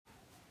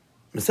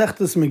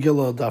Mesechtes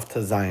Megillah Daf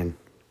Tazayin.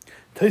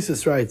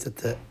 Tosfos writes that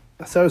the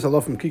Aseres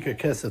Halofim Kikar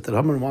Kesef that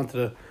Haman wanted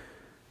to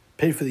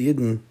pay for the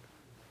Yidden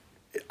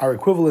are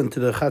equivalent to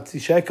the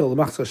Chatzi Shekel,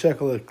 the Machzor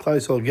Shekel that Klal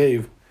Yisrael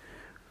gave.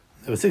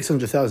 There were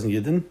 600,000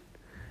 Yidden,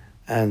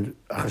 and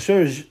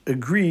Achashverosh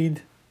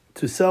agreed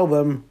to sell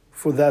them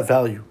for that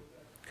value.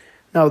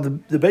 Now,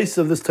 the basis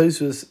of this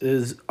Tosfos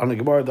is on the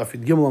Gemara Daf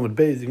Yud Gimel Amud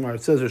Beis. The Gemara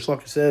says, Rish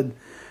Lakish said,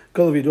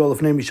 "Kol v'yidol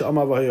lefnei mi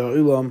she'amar v'haya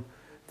ulam,"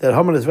 that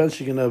Haman is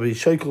eventually going to be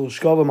shekel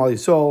shkalim al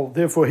Yisrael.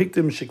 Therefore,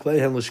 hiktim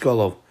shekleihem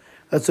l'shkalov.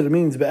 That's what it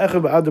means.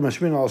 Be'echav ba'adam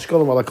hashmin al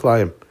shkalim al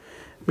aklayim.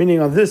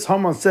 Meaning, on this,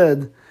 Haman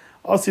said,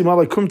 "Asi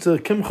malay kumta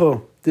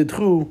kimcha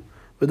didchu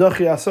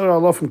v'dachi asar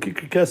alafim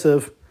kikar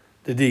kesef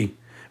didi."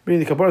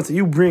 Meaning, the kaparas that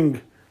you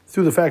bring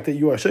through the fact that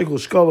you are shekel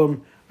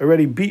shkalim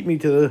already beat me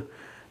to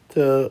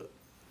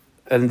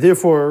and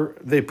therefore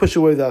they push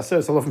away the aser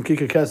salafim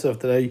kikar kesef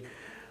that I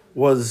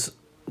was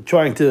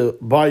trying to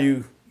buy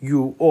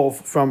you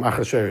off from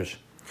Achashverosh.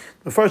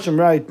 The first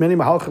write many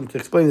mahalchim to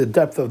explain the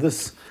depth of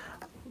this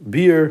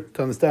beer,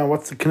 to understand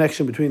what's the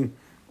connection between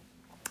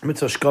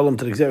mitzvah shkalim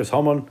to the Gzeres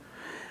Haman,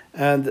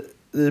 and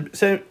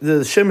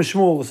the Shem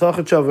Shmuel, the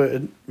Sachat Shava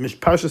in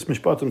Parshas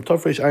Mishpatim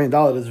Tofresh Ayin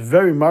Dalet is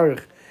very marich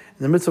in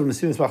the midst of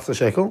Nesimus Machzor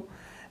Shekel,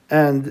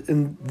 and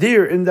in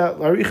that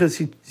Arichas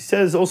he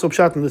says also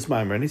pshat in this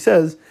mimer, and he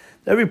says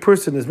that every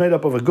person is made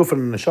up of a guf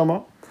and a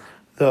neshama.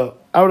 The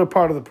outer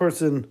part of the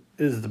person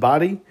is the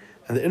body,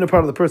 and the inner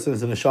part of the person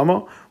is the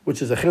neshama,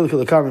 which is a chelik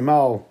l'kam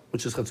imal,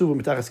 which is chatzuva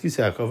mitachas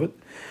kisei hakovet.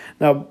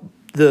 Now,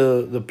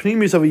 the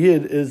pneumius of a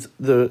yid is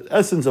the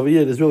essence of a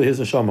yid is really his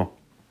neshama,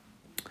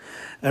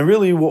 and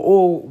really we're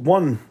all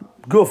one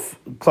guf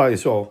Klal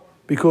Yisrael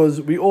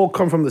because we all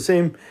come from the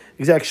same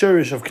exact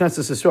shirish of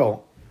Knesset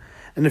Yisrael.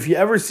 And if you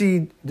ever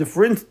see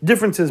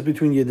differences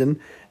between yidden,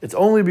 it's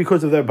only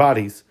because of their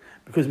bodies.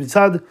 Because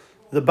b'tzad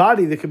the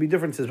body there could be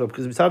differences, but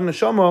because b'tzad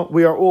neshama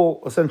we are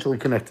all essentially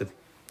connected.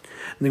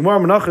 And the Gemara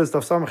Menachos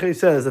Daf Samachay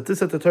says that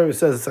this at the Torah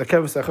says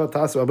Sakev Sachot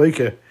Ta'aseh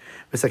B'Boker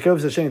V'Sakev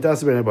Sashen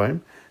Ta'aseh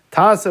B'Nebayim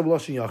Ta'aseh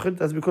B'Loshen Yachid.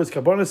 That's because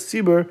Kabbanas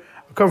Tzibur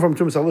come from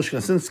Trumas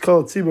HaLishka. Since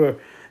Kol Tzibur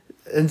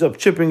ends up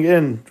chipping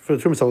in for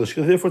the Trumas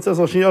HaLishka, therefore it says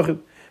Loshen Yachid,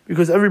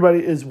 because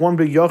everybody is one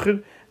big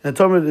Yachid, and the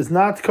Talmud is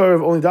not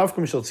Karev only Davka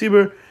Mishal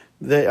Tzibur.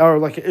 They are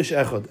like an Ish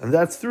Echad, and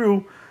that's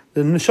through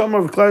the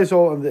neshama of Klal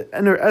Yisrael and the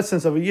inner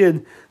essence of a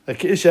yid,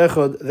 like Ish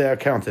Echad, they are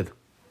counted.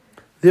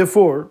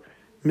 Therefore,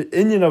 the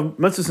inyan of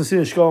Mitzvahs and Sin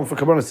Shkalim for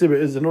Kabbanas Tzibur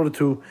is in order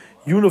to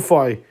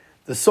unify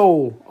the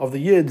soul of the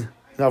yid in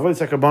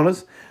Avodas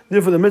HaKabbanas.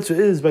 Therefore, the mitzvah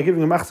is by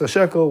giving a Machzor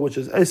Shekel, which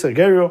is Eiser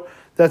Gerio,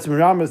 that's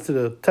miramas to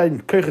the Tain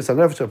Keiches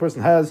HaNefesh a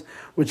person has,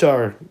 which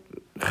are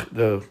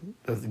the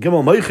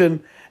Gimel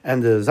Meichin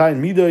and the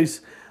Zayin Midos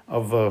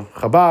of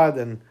Chabad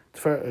and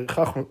Chesed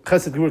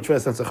Gvur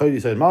Tves and Tzachaydi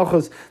Yisrael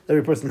Malchus that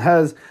every person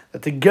has,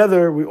 that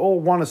together we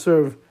all want to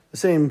serve the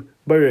same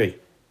Barei.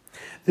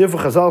 Therefore,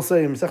 Chazal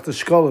say in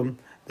Masechtas Shkalim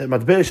that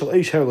Matbeah shall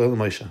Eish Her Le'il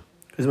Moshe,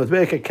 because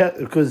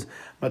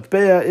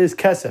Matbeah is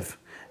Kesef,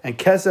 and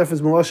Kesef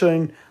is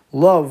Meloshein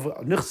love,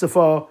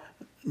 Nichsefa,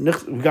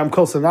 Gam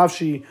Kol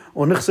Sanavshi,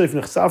 or Nichsef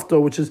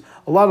Nichsafto, which is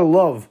a lot of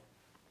love,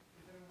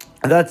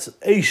 and that's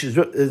Eish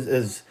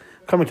is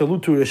coming to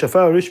Lutu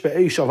Yeshafar Rishbe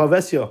Eish Al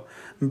Havesya,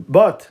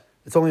 but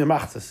it's only a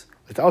machzas.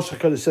 Like the Al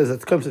Shach says,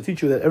 that comes to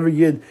teach you that every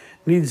yid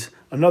needs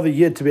another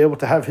yid to be able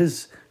to have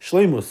his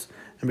shleimus.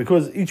 And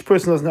because each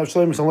person doesn't have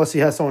shleimus unless he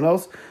has someone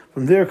else,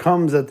 from there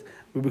comes that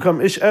we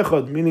become ish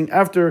echad, meaning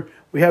after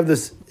we have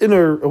this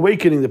inner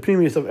awakening, the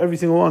pneumius of every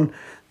single one,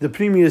 the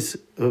pneumius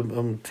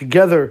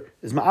together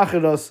is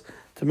ma'achid us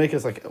to make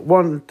us like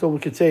one, until we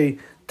could say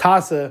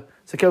tasa,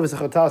 sekev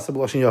v'sechad tasa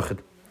b'loshen yachid.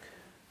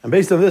 And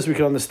based on this, we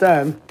can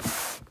understand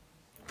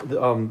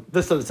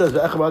this that it says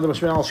ve'echav adam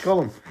hashmin al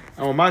shkalim,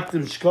 and we're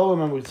makdim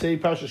shkalim, and we say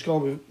parsha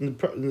shkalim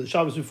in the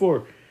Shabbos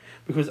before,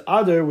 because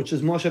adar, which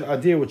is moshe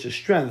adir, which is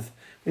strength,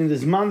 meaning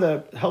this man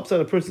that helps out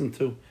a person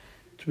to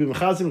be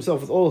mechazim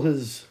himself with all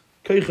his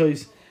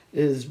keiches,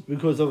 is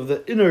because of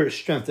the inner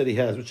strength that he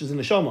has, which is in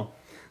the neshama.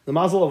 The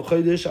mazel of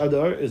chodesh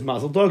adar is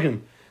mazel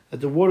dogim,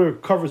 that the water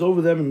covers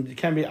over them and it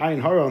can't be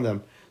ayin hara on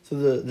them. So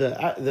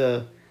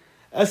the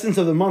essence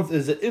of the month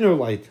is the inner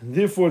light.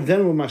 Therefore,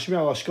 then we're mashmi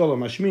al ashkala,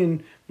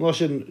 mashmin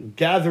moshen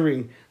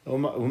gathering.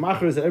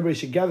 Umachar is that everybody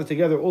should gather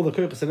together, all the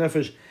koiches and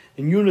nefesh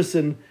in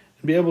unison,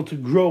 and be able to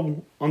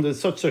grow under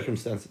such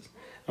circumstances.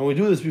 And we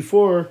do this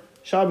before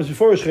Shabbos,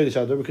 before Rosh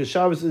Chodesh Adar, because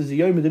Shabbos is the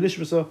yom of the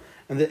nishmasa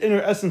and the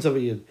inner essence of a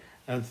yid.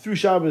 And through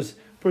Shabbos,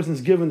 a person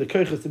is given the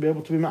koiches to be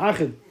able to be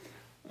ma'achid,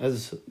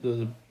 as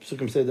the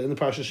Sukkim said in the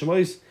Parsha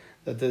Shemos,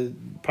 that the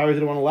Parah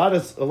didn't want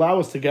to allow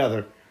us to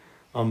gather.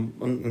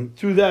 And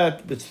through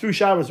that, it's through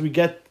Shabbos we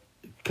get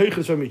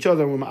keiches from each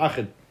other and we're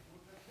ma'achid.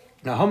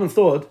 Now Haman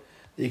thought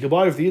that you could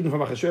buy the Yidden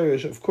from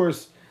Achashverosh. Of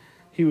course,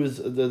 he was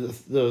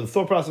the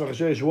thought process of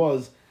Achashverosh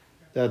was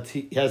that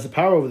he has the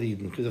power over the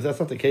Yidden, because if that's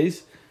not the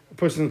case, a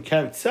person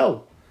can't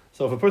sell.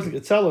 So if a person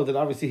can sell it, then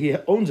obviously he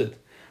owns it.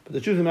 But the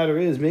truth of the matter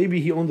is,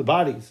 maybe he owned the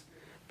bodies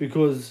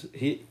because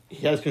he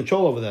has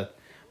control over that.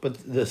 But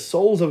the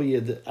souls of a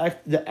Yid,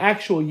 the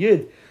actual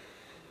Yid,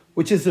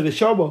 which is the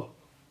neshama,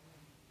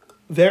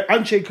 they're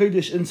Anshe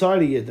Kodesh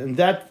inside of Yid, and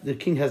that the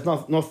king has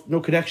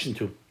no connection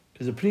to.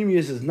 Because the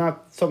Pneumius is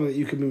not something that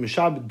you can be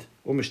Meshabed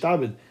or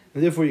Meshtabed,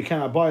 and therefore you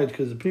cannot buy it,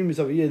 because the Pneumius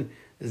of a Yid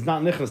is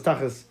not Nichnas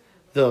Tachas,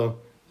 the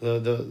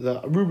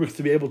rubrics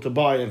to be able to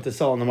buy and to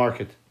sell on the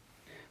market.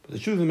 But the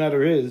truth of the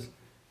matter is,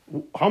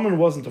 Haman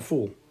wasn't a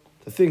fool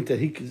to think that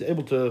he is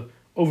able to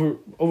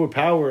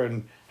overpower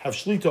and have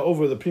shlita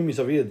over the Pneumius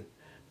of a Yid.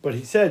 But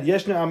he said,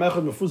 Yeshna Am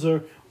Echad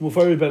Mefuzar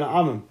Mufari Ben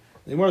Amim.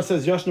 The Gemara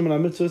says, Yashna Min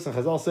HaMitzvahs, and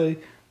Chazal say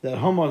that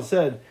Haman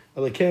said,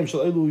 Alekem Shal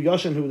Elu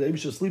Yashan, who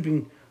was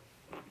sleeping,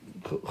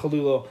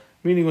 Chalila,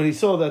 meaning when he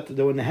saw that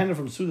there were Nehenna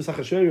from Sudas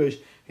Achashverosh,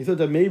 he thought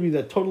that maybe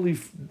they're totally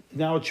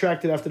now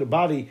attracted after the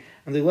body,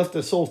 and they left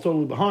their souls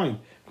totally behind.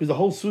 Because the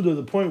whole Suda,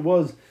 the point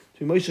was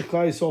to Moshe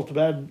Klai Yisrael to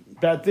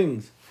bad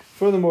things.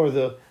 Furthermore,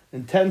 the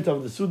intent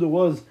of the Suda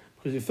was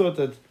because he thought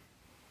that,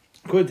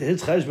 according to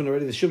his cheshbon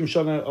already, the Shivim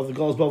Shana of the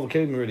Galus Bavel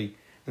came already,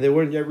 and they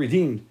weren't yet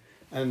redeemed.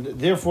 And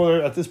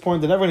therefore, at this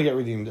point, they're never going to get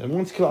redeemed. And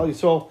once Klal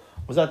Yisrael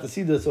was at the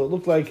Sida, so it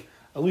looked like,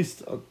 at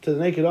least to the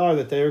naked eye,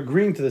 that they are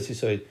agreeing to this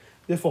Yisod.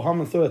 Therefore,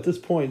 Haman thought at this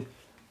point,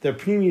 their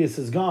Pneumius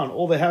is gone.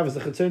 All they have is the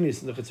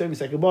Chetzonius, and the Chetzonius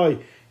said goodbye,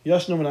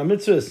 Yashnom and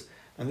HaMitzvahs,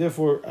 and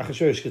therefore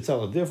Achashverosh could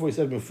sell it. Therefore, he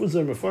said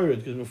Mefuzar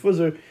Mefarid, because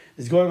Mefuzar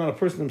is going on a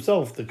person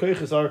himself. The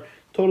Koiches are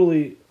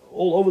totally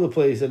all over the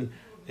place, and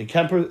a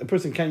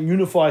person can't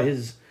unify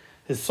his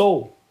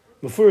soul.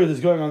 Mefarid is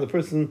going on the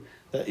person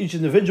that each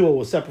individual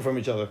was separate from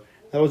each other.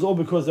 That was all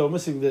because they were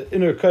missing the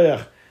inner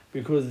koyach,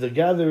 because the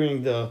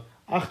gathering, the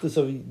achdus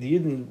of the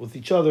Yidden with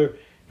each other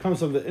comes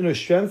from the inner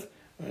strength,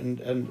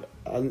 and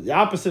the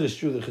opposite is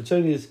true. The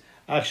Chetzonius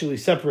actually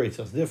separates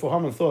us. Therefore,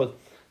 Haman thought,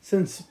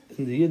 since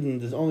in the Yidden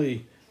there's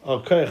only a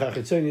koyach, a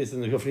Chetzonius,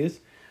 and the Gufnius,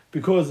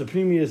 because the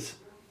Pneumius,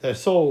 their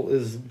soul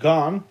is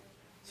gone.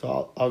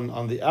 So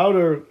on the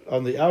outer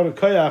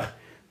koyach,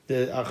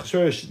 the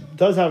Achashverosh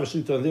does have a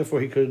shlita, and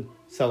therefore he could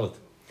sell it.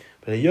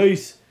 But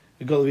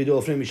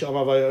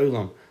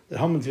that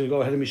Haman's going to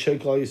go ahead and be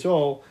Sheikh Klal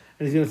Yisrael,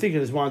 and he's going to think in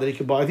his mind that he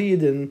could buy the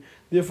Yidden.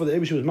 Therefore, the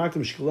Eibusha was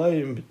makdim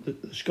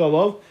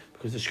shkalov,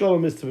 because the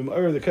shkalom is to be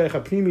ma'or, the koyach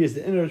hapnimi is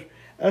the inner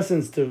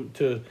essence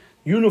to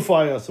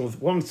unify us with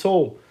one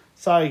soul,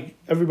 say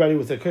everybody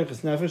with their koyach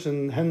nefesh,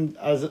 and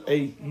as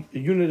a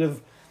unit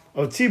of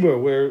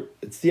tzibur, where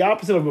it's the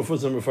opposite of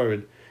mefuzah and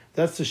mefarid.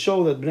 That's to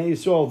show that Bnei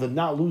Yisrael did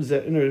not lose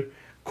their inner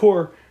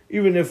core,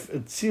 even if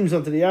it seems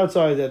onto the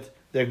outside that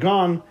they're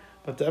gone.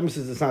 But the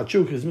emphasis is not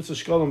true, because Mitzvah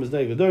Shkolom is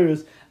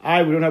Negadorius.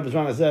 We don't have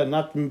Bezman Hazeh,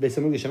 not Beis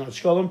HaMikdash, not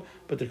Shkolom,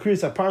 but the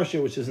Kriyas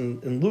HaParsha, which is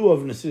in lieu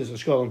of Nesiras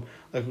Shkolom,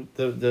 like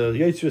the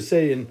Yitzhak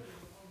say in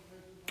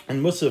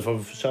Musaf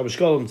of Shabbos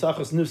Shkolom,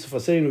 Tzachas Nifsaf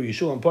Haseinu,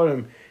 Yeshua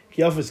Parim,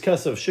 Kiyafis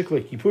Kesav,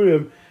 Shikla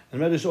Kippurim, and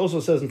Medrash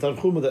also says in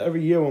Tanchuma that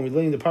every year when we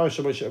lay in the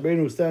Parsha, Moshe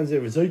Rabbeinu stands there,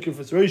 V'zoyker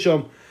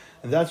F'tzreisham,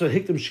 and that's what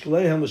Hikdim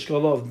Shkleihem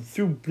L'Shkolov,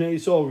 through Bnei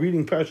Yisrael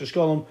reading Parsha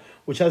Shkolom,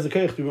 which has the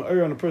koyach to be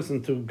on a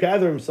person to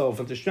gather himself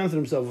and to strengthen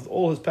himself with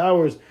all his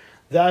powers.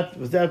 That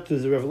is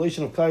a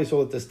revelation of Klal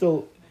Yisrael that they're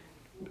still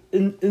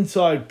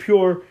inside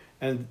pure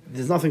and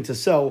there's nothing to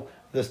sell.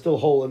 They're still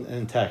whole and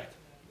intact.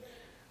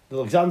 The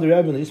Alexander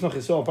Rebbe in the Yismach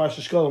Yisrael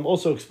Parsha Shkolom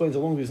also explains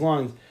along these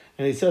lines,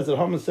 and he says that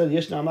Haman said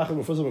Yeshna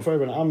Amachim Mefuzah Mefarid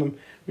Ben Amim,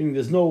 meaning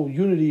there's no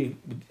unity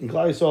in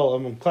Klal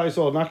Yisrael. Klal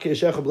Yisrael not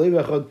Ke'eshechad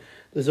B'Lev Echad.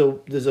 There's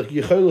a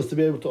yicholus to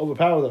be able to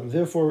overpower them.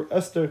 Therefore,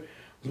 Esther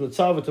was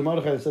mitzvah to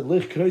Mordechai and said,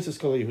 "Lich Knesses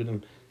Kol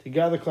Yehudim," to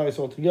gather Klal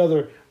Yisrael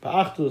together,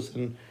 Ba'achtus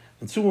and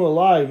Tzumah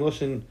Alai,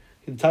 Moshin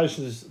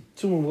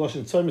Tzumah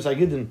Moshin Tzoymis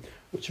Hagidin,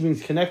 which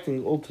means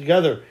connecting all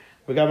together.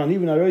 We're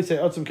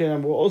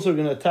also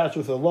going to attach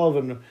with a love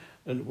and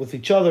with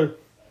each other.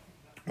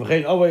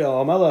 Meaning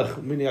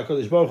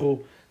HaKadosh Baruch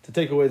Hu, to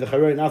take away the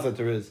Charein that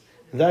there is,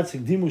 and that's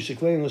Hikdimu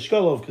Sheklein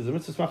L'Shkolov, because the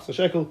mitzvah Machzor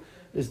Shekel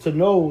is to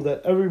know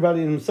that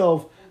everybody in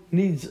himself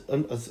needs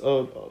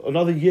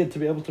another yid to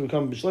be able to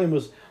become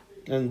b'shleimus,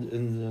 and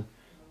in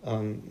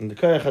the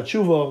Koyach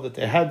HaTshuva that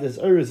they had this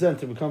Zen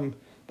to become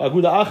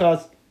Ba'aguda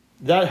Achas,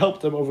 that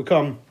helped them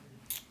overcome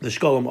the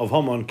Shkolom of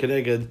Haman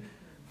Keneged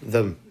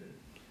them.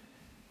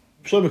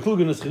 Shlomo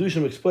Kluger in his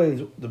Chidushim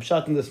explains the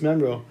pshat in this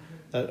memra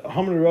that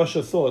Haman and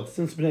Rasha thought,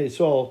 since Bnei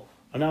Yisrael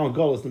are now in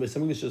Galus, and the Beis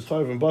HaMikdash is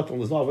chayav and batal,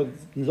 there's no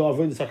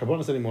avodah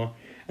sakarbonis anymore,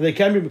 and they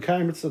can't be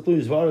b'kayim mitzvah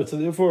tluyis v'aretz, so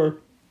therefore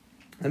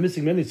they're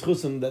missing many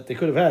tzchusim that they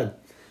could have had.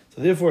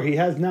 So therefore he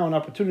has now an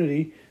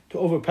opportunity to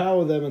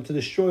overpower them and to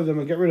destroy them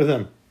and get rid of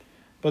them.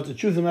 But the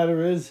truth of the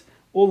matter is,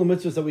 all the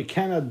mitzvahs that we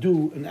cannot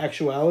do in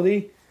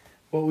actuality,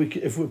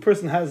 if a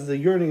person has the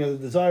yearning and the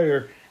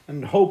desire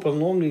and hope and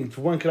longing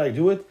for when could I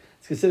do it,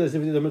 it's considered as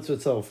if he did the mitzvah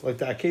itself. Like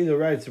the Akedah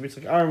writes, it's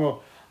like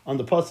Armo on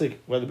the pasuk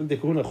where the Big Day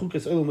Kahuna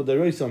Chukas Elam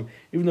D'Oraisam,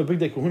 even though Big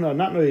Day Kahuna are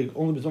not knowing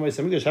only B'zom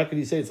Beis HaMikdash, how could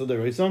he say it's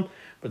D'Oraisam?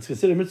 But it's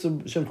considered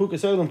mitzvah Shem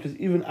Chukas Elam, because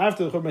even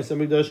after the Churban Beis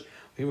HaMikdash,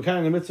 we were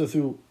carrying the mitzvah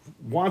through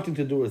wanting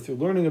to do it, through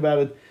learning about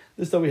it.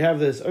 This that we have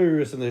this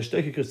Urius and the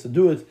Hashtakikus to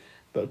do it,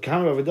 but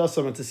Kahana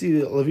Avedasam and to see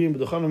the Levim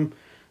B'Duchanim,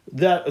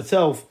 that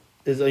itself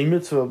is a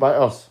mitzvah by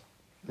us.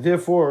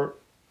 Therefore,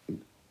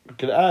 I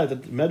could add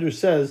that the Medrash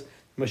says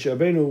Moshe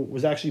Rabbeinu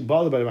was actually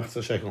bothered by the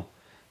Machzor Shekel.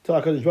 Till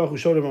HaKadosh Baruch Hu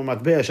showed him a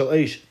matbeah shel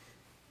eish,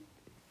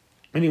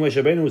 Meaning,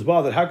 Moshe Rabbeinu was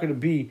bothered. How could it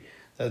be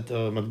that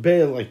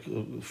matbeh, like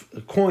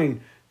a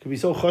coin, could be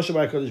so choshev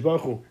by Kadosh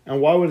Baruch Hu,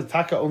 and why would a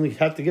taka only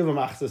have to give him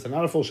achzas and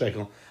not a full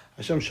shekel?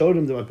 Hashem showed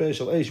him the matbeh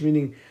shel eish,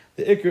 meaning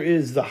the ikr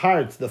is the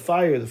heart, the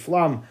fire, the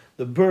flam,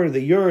 the burn,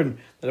 the yearn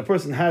that a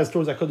person has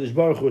towards HaKadosh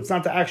Baruch Hu. It's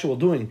not the actual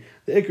doing.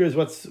 The ikr is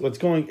what's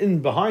going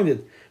in behind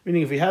it.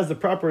 Meaning, if he has the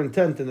proper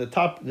intent and the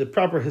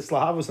proper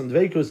hislahavos and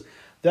dveikus,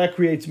 that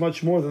creates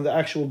much more than the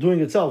actual doing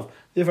itself.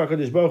 Therefore,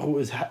 HaKadosh Baruch Hu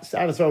is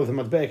satisfied with the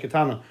matbeh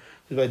ketana.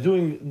 By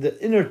doing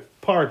the inner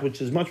part,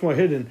 which is much more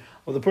hidden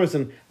of the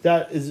person,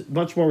 that is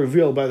much more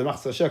revealed by the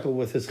machzah shekel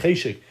with his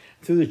cheshik.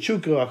 Through the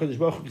chukah, HaKadosh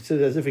Baruch Hu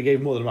considered as if he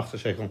gave more than machzah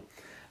shekel. And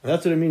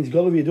that's what it means.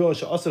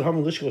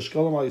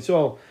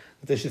 That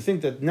they should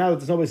think that now that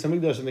there's no Beis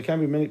Hamikdash and there can't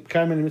be many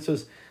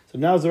mitzvahs, so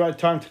now is the right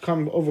time to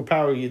come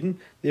overpower Yidden.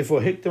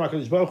 Therefore, hiktem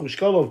HaKadosh Baruch Hu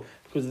shkolov,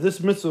 because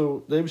this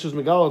mitzvah, the Eibush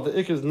Megala, the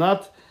ik is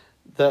not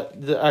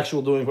the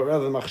actual doing, but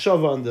rather the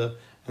machshava and the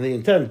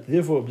intent.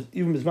 Therefore,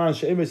 even Bisman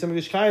She'em Beis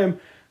Hamikdash Kayim,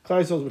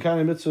 Klal Yisrael's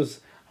mekayim mitzvahs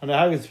and the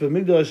Haggis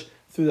B'Mikdash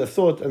through their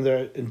thought and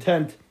their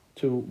intent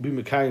to be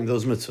mekayim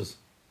those mitzvahs.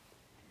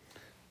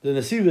 The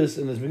Nesivis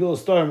in this Megillah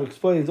Starim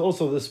explains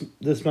also this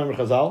Memor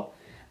Chazal,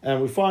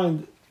 and we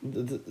find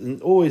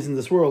always in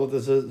this world that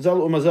there's a Zal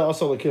Umazeh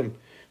Asal Lakim.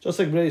 Just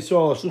like Bnei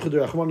Yisrael Shluchei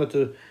Derachmana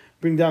to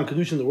bring down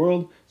Kedusha in the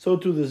world, so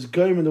too there's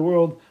Goyim in the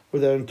world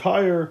where their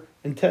entire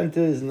intent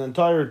is and the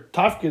entire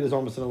tafkid is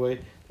almost in a way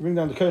to bring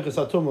down the Koyches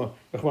HaTumah,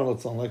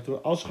 like the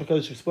Al Shach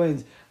HaKadosh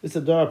explains, this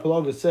Adar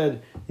Pelaga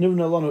said,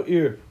 Nivna Lanu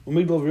Ir,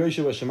 Umigdal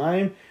V'Yoshev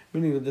HaShemayim,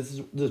 meaning that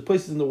there's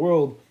places in the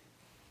world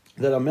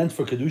that are meant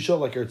for Kedusha,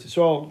 like Eretz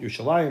Yisrael,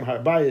 Yerushalayim, Har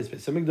Bayis,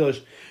 Beis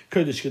Hamikdash,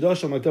 Kodesh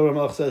Kedoshim, like David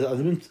HaMelech says,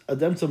 Adem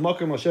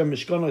Tzamakim Hashem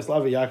Mishkano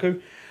Islav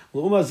Yaakov.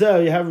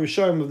 L'umazeh, you have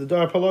Rishonim of the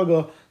Dar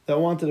Pelaga that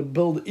wanted to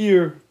build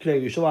Ir,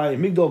 Knei Yerushalayim,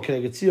 Migdal,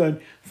 Knei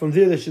Tzion. From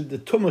there, the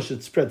Tumah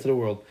should spread to the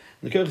world.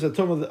 And the Kodesh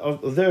Tumah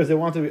of theirs, they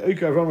wanted to be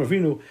Oker Avram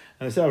Avinu,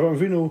 and they said Avram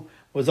Avinu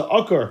was an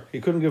Akar.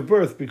 He couldn't give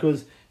birth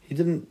because they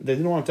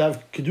didn't want to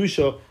have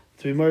Kedusha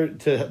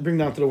to bring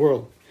down to the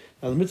world.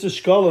 Now the mitzvah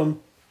Shkalim,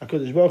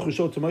 HaKadosh Baruch Hu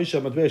showed to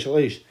Moshe matbeh shel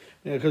eish.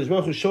 HaKadosh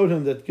Baruch Hu showed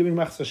him that giving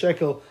machzah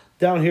shekel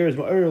down here is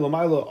ma'or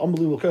l'mayla,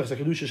 unbelievable kochas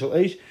HaKedusha shel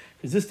eish,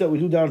 because this that we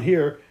do down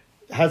here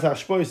has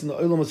hashpois in the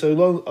olam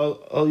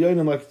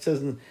ha'yonim, like it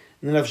says in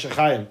the Nefesh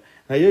HaChaim.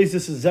 Now yes,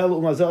 this is Zel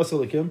Umazeh Asal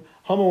Lakim.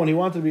 Haman, when he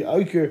wanted to be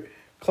Oker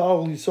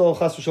Klal Yisrael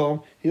Chas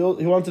v'Shalom, he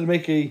wanted to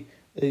make a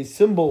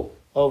symbol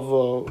of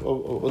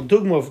a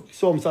dogma of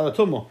Yisrael Mitzad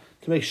HaTumah,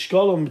 to make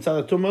Shkalim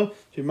Mitzad HaTumah,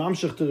 to be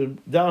mamshech to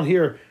down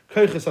here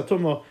kochas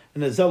HaTumah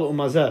in the Zel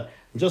Umazeh.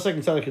 And just like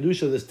in Tzaddik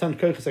Kedusha, there's 10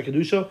 Kochas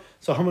HaKedusha,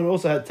 so Haman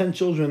also had 10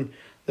 children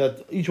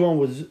that each one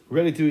was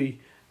ready to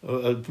be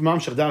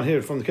mamshach down here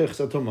from the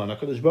Kochas HaTumah. And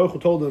HaKadosh Baruch Hu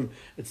told him,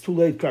 it's too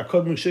late, that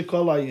already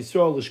Klal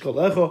Yisrael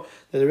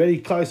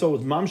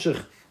was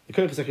mamshach the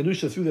Kochas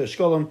HaKedusha through their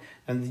Shkalim,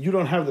 and you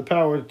don't have the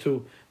power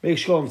to make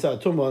Shkalim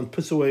Tzad HaTumah and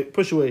push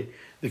away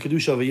the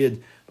Kedusha of a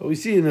Yid. But we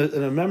see in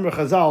a Memor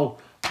Chazal,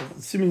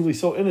 seemingly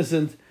so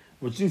innocent,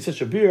 which needs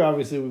such a beer,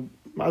 obviously,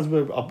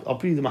 Masber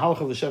Al-Pi, the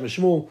Mahalach of the Shem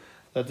Shmuel,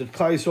 that the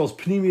Klal Yisrael's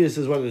Pnimius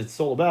is what it's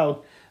all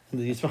about, and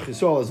the Yitzchak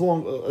Yisrael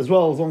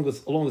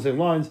along the same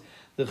lines.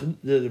 The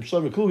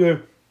Shlomo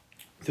Kluger,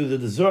 through the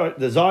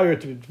desire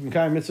to be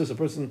Mekayim Mitzvahs, a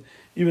person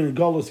even in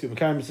Galus to be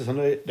Mekayim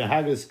Mitzvahs, the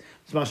Haggis,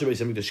 Zmasha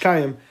Beis Hamikdash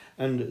Kayim,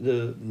 and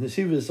the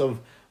Nesivis of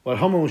what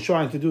Haman was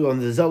trying to do on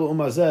the Zel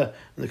Umazeh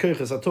and the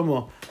Kochas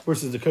HaTumah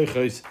versus the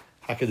Kochas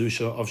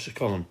HaKedusha of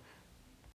Shekalim.